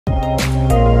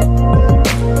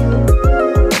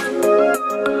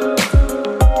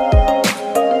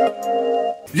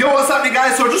Yo, what's happening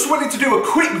guys? So I just wanted to do a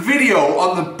quick video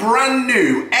on the brand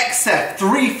new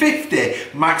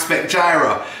XF350 Maxspect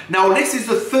Gyre. Now this is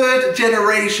the third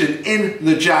generation in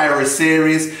the Gyre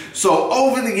series, so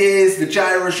over the years the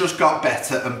Gyre's just got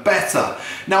better and better.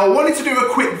 Now I wanted to do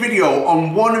a quick video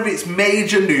on one of its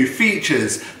major new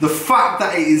features, the fact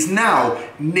that it is now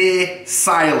near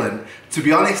silent. To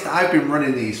be honest, I've been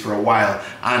running these for a while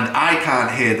and I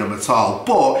can't hear them at all.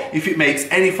 But if it makes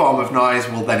any form of noise,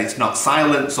 well then it's not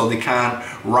silent, so they can't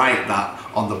write that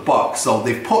on the box. So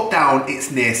they've put down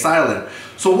it's near silent.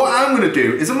 So what I'm going to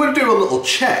do is I'm going to do a little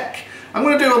check. I'm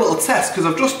going to do a little test because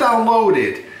I've just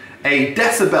downloaded a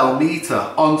decibel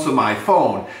meter onto my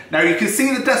phone. Now you can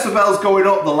see the decibels going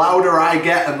up the louder I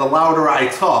get and the louder I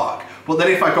talk. But then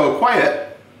if I go quiet,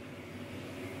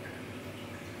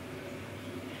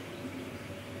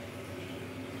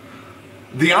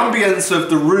 the ambience of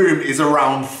the room is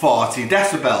around 40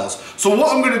 decibels. So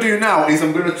what I'm going to do now is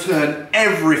I'm going to turn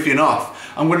everything off.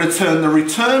 I'm going to turn the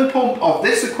return pump of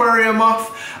this aquarium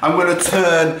off. I'm going to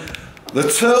turn the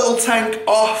turtle tank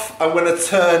off. I'm going to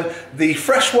turn the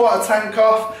freshwater tank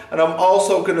off. And I'm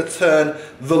also going to turn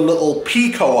the little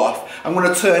Pico off. I'm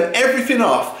going to turn everything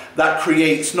off that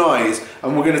creates noise.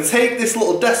 And we're going to take this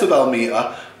little decibel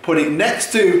meter, put it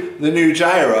next to the new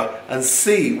Gyre and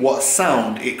see what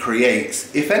sound it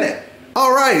creates, if any.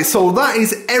 Alright, so that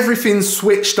is everything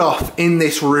switched off in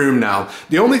this room now.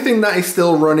 The only thing that is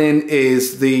still running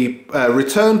is the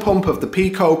return pump of the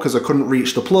Pico because I couldn't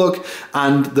reach the plug,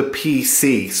 and the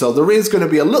PC. So there is going to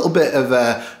be a little bit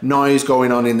of noise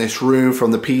going on in this room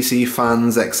from the PC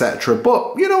fans, etc.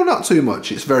 But, you know, not too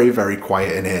much. It's very, very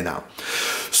quiet in here now.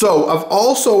 So I've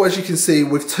also, as you can see,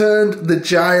 we've turned the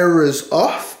gyres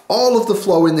off. All of the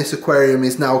flow in this aquarium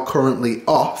is now currently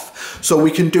off, so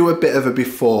we can do a bit of a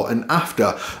before and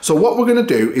after. So what we're going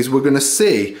to do is we're going to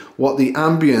see what the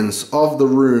ambience of the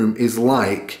room is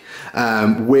like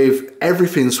with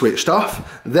everything switched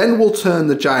off. Then we'll turn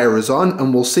the gyres on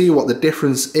and we'll see what the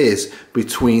difference is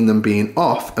between them being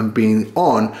off and being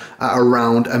on at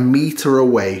around a meter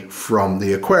away from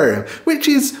the aquarium, which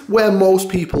is where most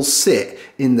people sit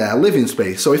in their living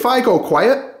space. So if I go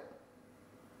quiet,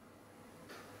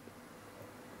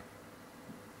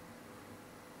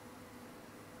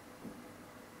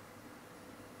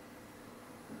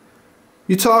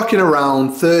 you're talking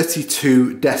around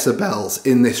 32 decibels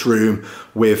in this room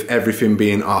with everything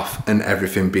being off and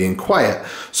everything being quiet.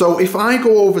 So if I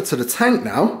go over to the tank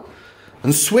now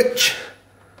and switch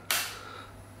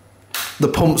the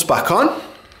pumps back on,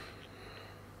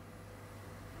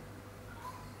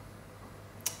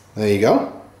 there you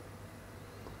go.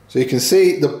 So you can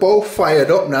see they're both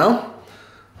fired up now.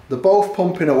 They're both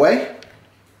pumping away.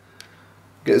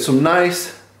 Get some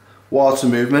nice water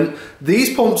movement.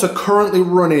 These pumps are currently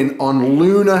running on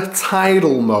lunar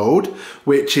tidal mode,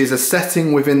 which is a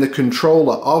setting within the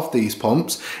controller of these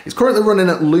pumps. It's currently running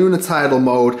at lunar tidal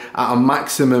mode at a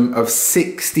maximum of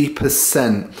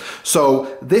 60%.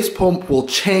 So this pump will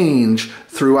change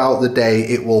throughout the day.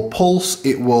 It will pulse,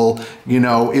 it will, you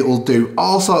know, it will do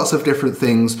all sorts of different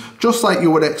things, just like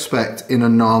you would expect in a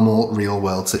normal real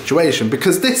world situation,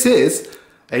 because this is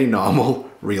a normal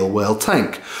real world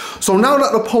tank. So now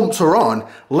that the pumps are on,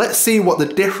 let's see what the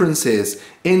difference is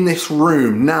in this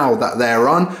room now that they're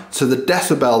on to the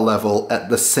decibel level at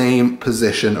the same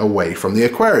position away from the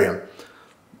aquarium.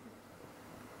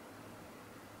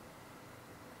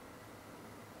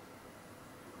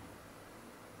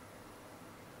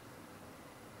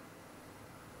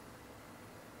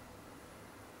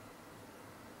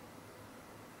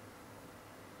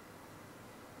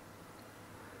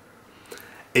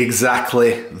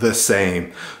 Exactly the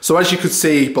same. So as you could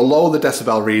see below the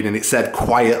decibel reading, it said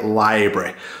quiet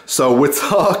library. So we're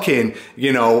talking,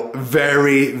 you know,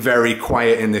 very, very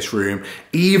quiet in this room,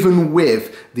 even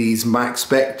with these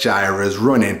Maxspect Gyres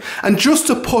running. And just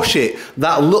to push it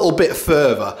that little bit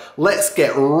further, let's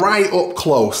get right up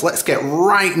close. Let's get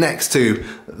right next to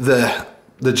the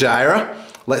Gyre.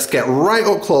 Let's get right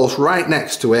up close, right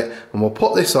next to it, and we'll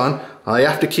put this on. I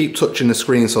have to keep touching the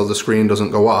screen so the screen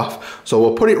doesn't go off. So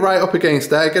we'll put it right up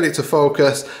against there, get it to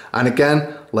focus, and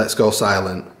again, let's go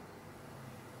silent.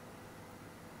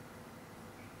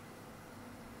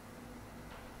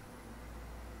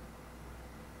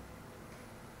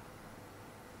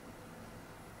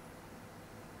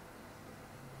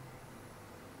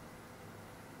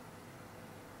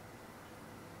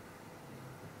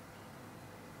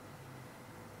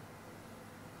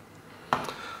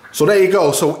 So there you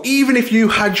go. So even if you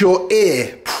had your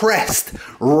ear pressed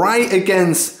right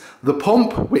against The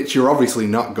pump, which you're obviously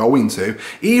not going to,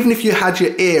 even if you had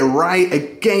your ear right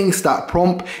against that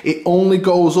pump, it only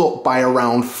goes up by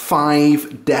around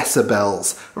 5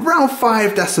 decibels. Around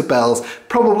 5 decibels,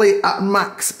 probably at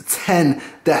max 10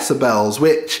 decibels,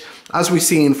 which, as we've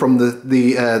seen from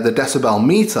the decibel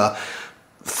meter,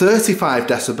 35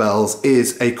 decibels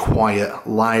is a quiet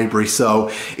library. So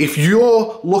if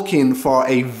you're looking for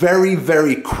a very,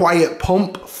 very quiet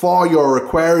pump for your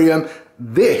aquarium,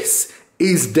 this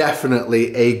is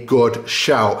definitely a good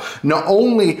shout. Not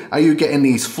only are you getting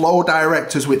these flow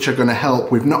directors, which are going to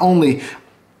help with not only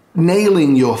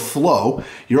nailing your flow,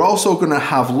 you're also going to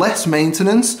have less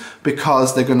maintenance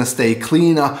because they're going to stay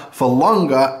cleaner for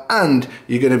longer, and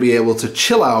you're going to be able to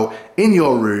chill out in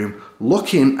your room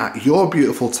looking at your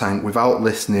beautiful tank without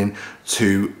listening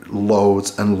to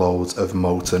loads and loads of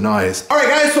motor noise. Alright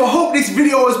guys, so I hope this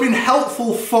video has been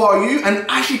helpful for you, and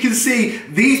as you can see,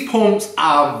 these pumps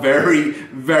are very,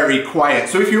 very quiet.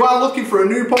 So if you are looking for a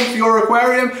new pump for your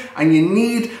aquarium and you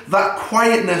need that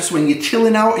quietness when you're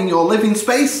chilling out in your living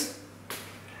space,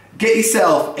 get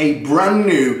yourself a brand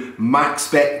new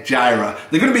Maxspect Gyre.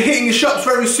 They're going to be hitting your shops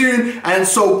very soon, and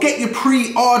so get your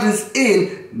pre-orders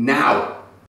in now.